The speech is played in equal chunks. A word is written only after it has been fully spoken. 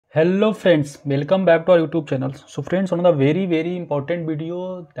Hello friends, welcome back to our YouTube channel. So friends, one of the very important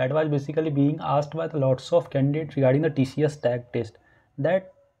video that was basically being asked by lots of candidates regarding the TCS tag test.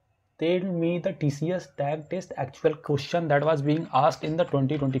 That tell me the TCS tag test actual question that was being asked in the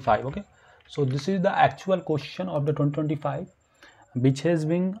 2025. Okay, so this is the actual question of the 2025 which has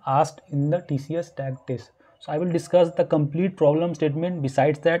been asked in the TCS tag test. So I will discuss the complete problem statement.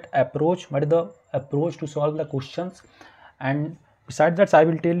 Besides that, approach, what is the approach to solve the questions, and besides that I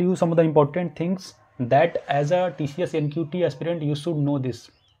will tell you some of the important things that as a TCS NQT aspirant you should know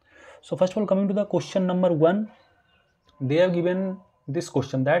this. So first of all, coming to the question number 1, they have given this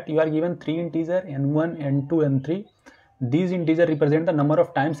question that you are given 3 integer n1, n2, n3. These integer represent the number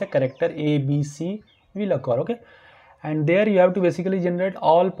of times a character A, B, C will occur. Okay, and there you have to basically generate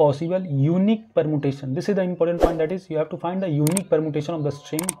all possible unique permutation. This is the important point, that is you have to find the unique permutation of the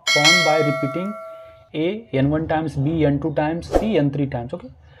string formed by repeating A n1 times, B n2 times, C n3 times. Okay,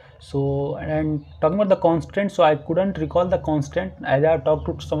 so and talking about the constant, so I couldn't recall the constant as I have talked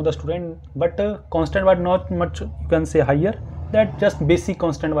to some of the students, but constant was not much, you can say higher, that just basic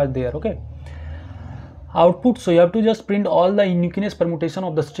constant was there. Okay, output, so you have to just print all the uniqueness permutation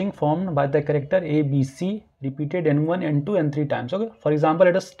of the string formed by the character A, B, C repeated n1, n2, n3 times. Okay, for example,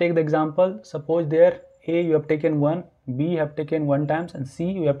 let us take the example. Suppose there A you have taken 1, B you have taken 1 times, and C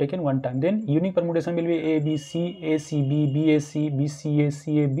you have taken 1 time. Then unique permutation will be A, B, C, A, C, B, B, A, C, B, C, A,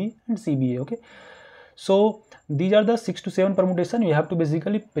 C, A, B, and C, B, A. Okay, so these are the 6 to 7 permutation you have to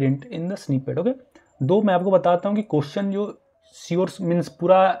basically print in the snippet. Okay, दो मैं आपको बताता हूँ कि question जो sure means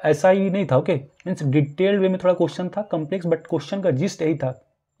पूरा ऐसा ही नहीं था. ओके, मीन्स डिटेल्ड वे में थोड़ा क्वेश्चन था, कम्प्लेक्स, बट क्वेश्चन का जिस्ट यही था.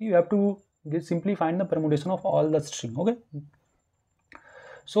 You have to simply find the permutation of all the string. Okay,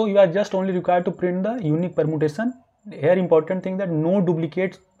 so you are just only required to print the unique permutation. Here important thing that no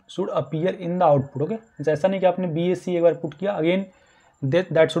duplicates should appear in the output. Okay, ऐसा नहीं कि आपने BAC एक बार put किया, again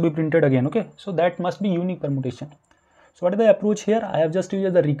that should be printed again. Okay, so that must be unique permutation. So what is the approach here? I have just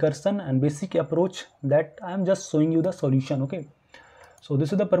used the recursion and basic approach that I am just showing you the solution. Okay, so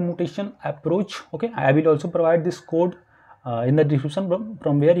this is the permutation approach. Okay, I will also provide this code in the description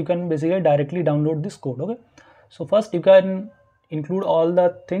from where you can basically directly download this code. Okay, so first you can include all the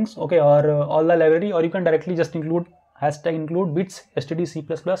things, okay, or all the library, or you can directly just include hashtag include bits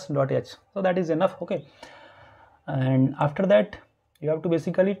stdc++.h. so that is enough. Okay, and after that you have to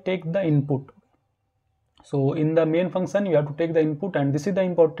basically take the input. So in the main function you have to take the input, and this is the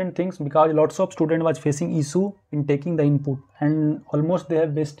important things because lots of student was facing issue in taking the input, and almost they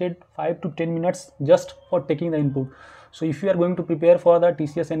have wasted 5 to 10 minutes just for taking the input. So if you are going to prepare for the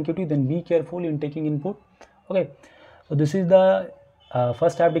TCS NQT, then be careful in taking input. Okay, so this is the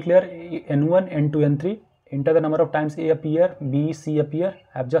first I have declared n1, n2, n3. Enter the number of times A appear, B, C appear.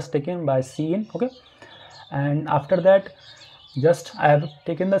 I have just taken by C in. Okay, and after that just I have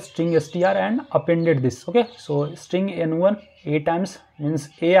taken the string str and appended this. Okay, so string n1 A times means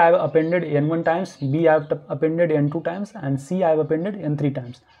A I have appended n1 times, B I have appended n2 times, and C I have appended n3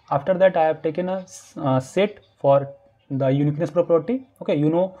 times. After that I have taken a set for the uniqueness property. Okay, you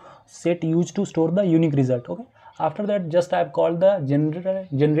know set used to store the unique result. Okay, after that just I have called the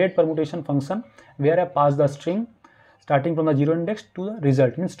generate permutation function where I pass the string starting from the 0 index to the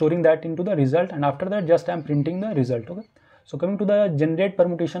result, means storing that into the result, and after that just I am printing the result. Okay, so coming to the generate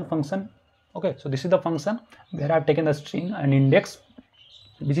permutation function. Okay, so this is the function where I have taken the string and index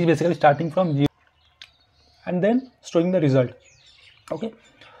which is basically starting from 0 and then storing the result. Okay,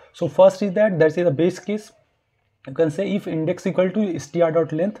 so first is that is the base case. You can say if index equal to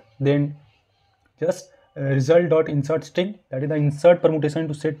str.length, then just result.insert string, that is the insert permutation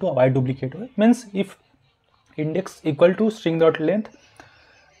to set to avoid duplicate. Okay, means if index equal to string.length,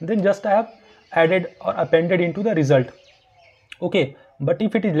 then just I have added or appended into the result. Okay, but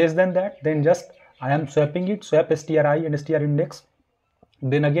if it is less than that, then just I am swapping it, swap stri and str index,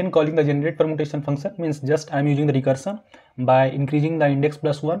 then again calling the generate permutation function, means just I am using the recursion by increasing the index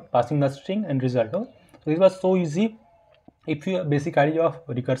plus 1, passing the string and result. Okay, so this was so easy if you have basic idea of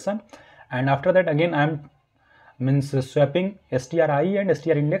recursion. And after that again I am swapping stri and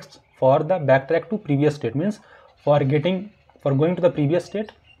str index for the backtrack to previous state, means for going to the previous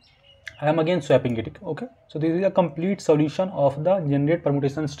state I am again swapping it. Okay, so this is a complete solution of the generate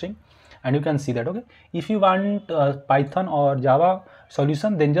permutation string, and you can see that. Okay, if you want Python or Java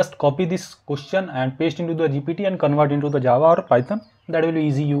solution, then just copy this question and paste into the GPT and convert into the Java or Python. That will be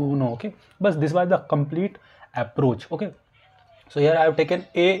easy, you know. Okay, but this was the complete approach. Okay, so here I have taken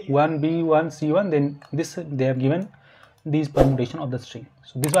A1, B1, C1, then this they have given these permutation of the string.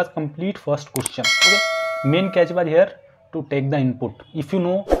 So this was complete first question. Okay, main catch was here to take the input. If you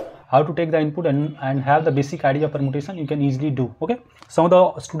know how to take the input and have the basic idea of permutation, you can easily do. Okay, some of the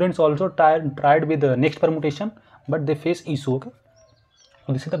students also tried with the next permutation, but they face issue. Okay,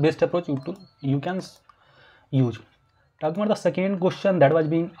 so this is the best approach you can use. Talking about the second question that was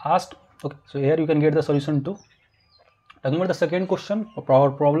being asked. Okay, so here you can get the solution too. Talking about the second question or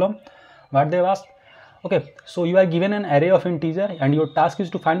problem, what they asked. Okay, so you are given an array of integer and your task is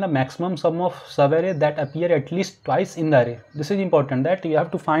to find the maximum sum of subarray that appear at least twice in the array. This is important, that you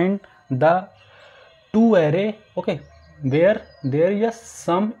have to find the two array, okay, where there is a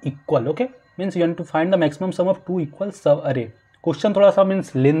sum equal. Okay, means you have to find the maximum sum of two equal sub array. Question थोड़ा सा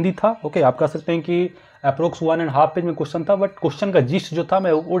means लेंदी था. Okay, आप कह सकते हैं कि approx 1.5 page में question था, बट क्वेश्चन का जिस्ट जो था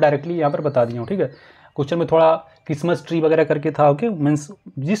मैं वो डायरेक्टली यहाँ पर बता दिया हूँ. ठीक है, क्वेश्चन में थोड़ा क्रिसमस ट्री वगैरह करके था. ओके, मीन्स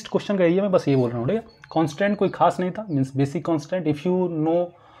जिस्ट क्वेश्चन का यही है, मैं बस ये बोल रहा हूँ. ठीक है, कॉन्स्टेंट कोई खास नहीं था, means basic constant. If you know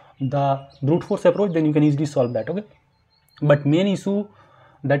the brute force approach then you can easily solve that. Okay, but main issue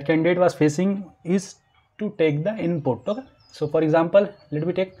that candidate was facing is to take the input. Okay, so for example, let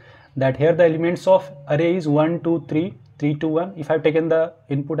me take that here the elements of array is 1 2 3 3 2 1. If I have taken the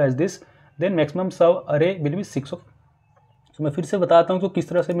input as this, then maximum sub array will be 6. Okay, so मैं फिर से बताता हूँ तो किस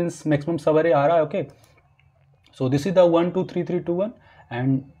तरह से means maximum sub array आ रहा है. Okay, so this is the 1 2 3 3 2 1,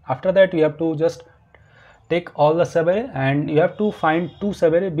 and after that you have to just take all the sub array and you have to find two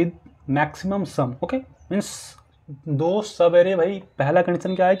sub array with maximum sum. Okay, means दो सब array. भाई पहला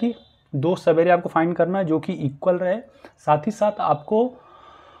condition क्या है कि दो सब array आपको फाइंड करना है जो कि इक्वल रहे, साथ ही साथ आपको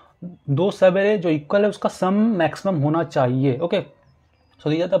दो सब एरे जो इक्वल है उसका सम मैक्सिमम होना चाहिए. Okay, so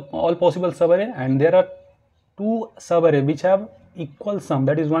these are the all possible सब array and there are to सब array which have equal some,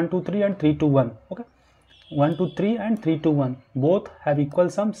 that is 1 2 3 and 3 2 1. Okay, 1 2 3 and 3 2 1 both have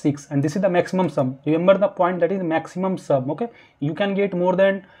equal sum 6, and this is the maximum sum. Remember the point, that is maximum sum. Okay, you can get more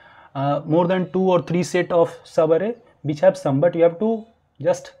than 2 or 3 set of sub array which have sum, but you have to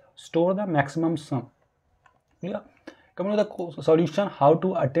just store the maximum sum. Yeah, coming to the solution, how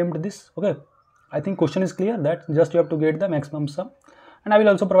to attempt this. Okay, I think question is clear, that just you have to get the maximum sum, and I will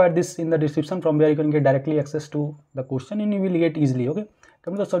also provide this in the description from where you can get directly access to the question and you will get easily. Okay,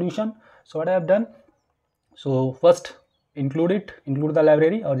 coming to the solution, so what I have done, so first include the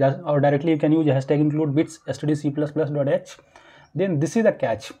library, or directly you can use hashtag include bits stdc++.h. then this is the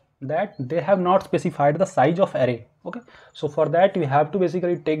catch, that they have not specified the size of array. Okay, so for that you have to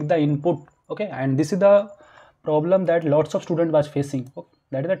basically take the input. Okay, and this is the problem that lots of students was facing. Okay,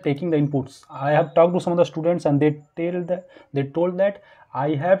 that is the taking the inputs. I have talked to some of the students and they told that I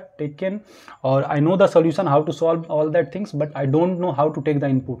have taken, or I know the solution how to solve all that things, but I don't know how to take the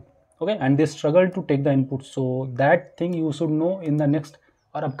input. Okay, and they struggle to take the input. So that thing you should know in the next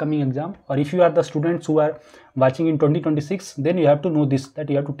or upcoming exam, or if you are the students who are watching in 2026, then you have to know this, that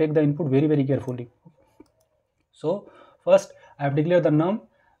you have to take the input very very carefully. So first I have declared the num,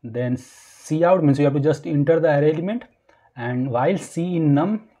 then cout means you have to just enter the array element, and while c in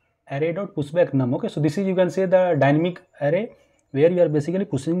num array dot pushback num. Okay, so this is, you can say, the dynamic array where you are basically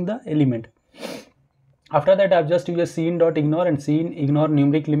pushing the element. After that I have just used cin dot ignore, and cin ignore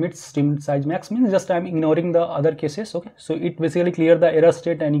numeric limits string size max, means just I am ignoring the other cases. Okay, so it basically clear the error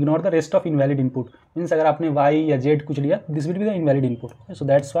state and ignore the rest of invalid input. Means अगर आपने y या z कुछ लिया, this will be the invalid input. Okay, so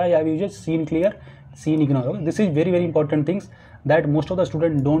that's why I have used cin clear, cin ignore. Okay, this is very very important things that most of the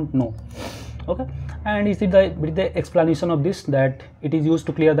students don't know. Okay, and is it with the explanation of this, that it is used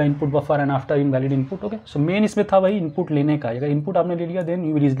to clear the input buffer and after invalid input. Okay, so main इसमें था वही input लेने का. अगर input आपने ले लिया, then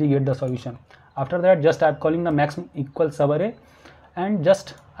you will easily get the solution. After that just I am calling the max equal sub array and just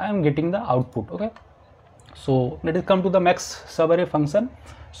I am getting the output. Okay, so let us come to the max sub array function.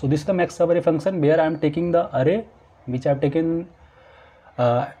 So this is the max sub array function where I am taking the array which I have taken,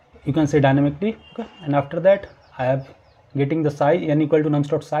 you can say dynamically. Okay, and after that I have getting the size n equal to nums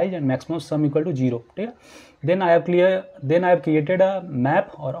dot size and maximum sum equal to 0. Okay, then I have created a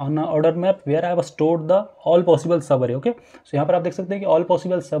map or on a order map where I have stored the all possible sub array. Okay, so यहाँ पर आप देख सकते हैं कि all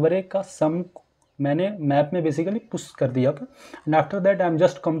possible sub array का sum मैंने map में बेसिकली पुश कर दिया. Okay, and after that I am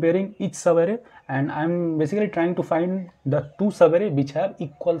just comparing each सब array and I am basically trying to find the two सब array which have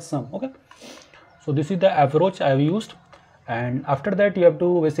equal some. Okay, so this is the approach I have used, and after that you have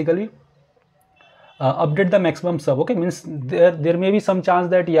to basically update the maximum sub. Okay, means there may be some chance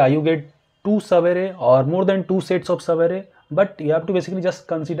that you get two sub array or more than two sets of sub array, but you have to basically just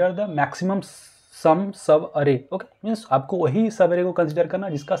consider the maximum sum sub array. Okay, means आपको वही sub array को consider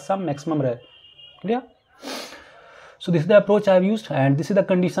करना जिसका sum maximum रहे. Clear? So this is the approach I have used, and this is the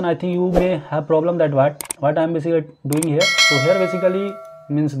condition. I think you may have problem that what I am basically doing here. So here basically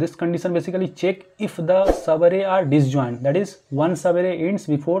means this condition basically check if the subarray are disjoint, that is one subarray ends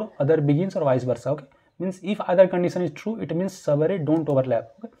before other begins or vice versa. Okay, means if either condition is true, it means subarray don't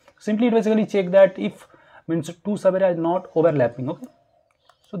overlap. Okay, Simply it basically check that if means two sub area is not overlapping. Okay,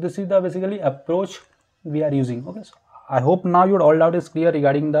 so this is the basically approach we are using. Okay, so I hope now your all doubt is clear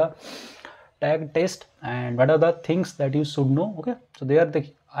regarding the tag test and what are the things that you should know. Okay, so there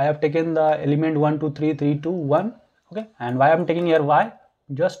I have taken the element 1 2 3 3 2 1. Okay, and why I'm taking here y,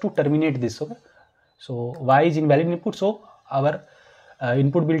 just to terminate this. Okay, so y is invalid input, so our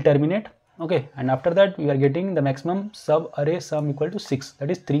input will terminate. Okay, and after that we are getting the maximum sub array sum equal to 6,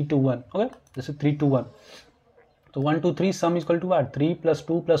 that is 3 to 1. Okay, this is 3 to 1. So 1 to 3 sum is equal to what? 3 plus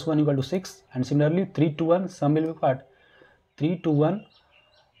 2 plus 1 equal to 6, and similarly 3 to 1 sum will be what? 3 to 1,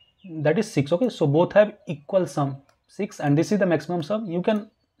 that is 6. Okay, so both have equal sum 6, and this is the maximum sum. You can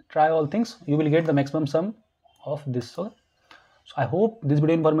try all things, you will get the maximum sum of this. Okay, so I hope this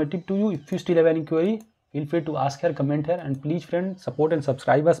video informative to you. If you still have any query, feel free to ask here, comment here, and please friend support and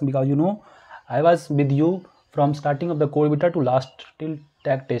subscribe us, because you know I was with you from starting of the codevita to last till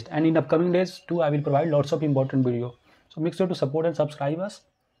tag test, and in upcoming days too I will provide lots of important video. So make sure to support and subscribe us.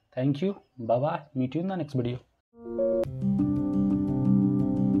 Thank you. Bye bye. Meet you in the next video.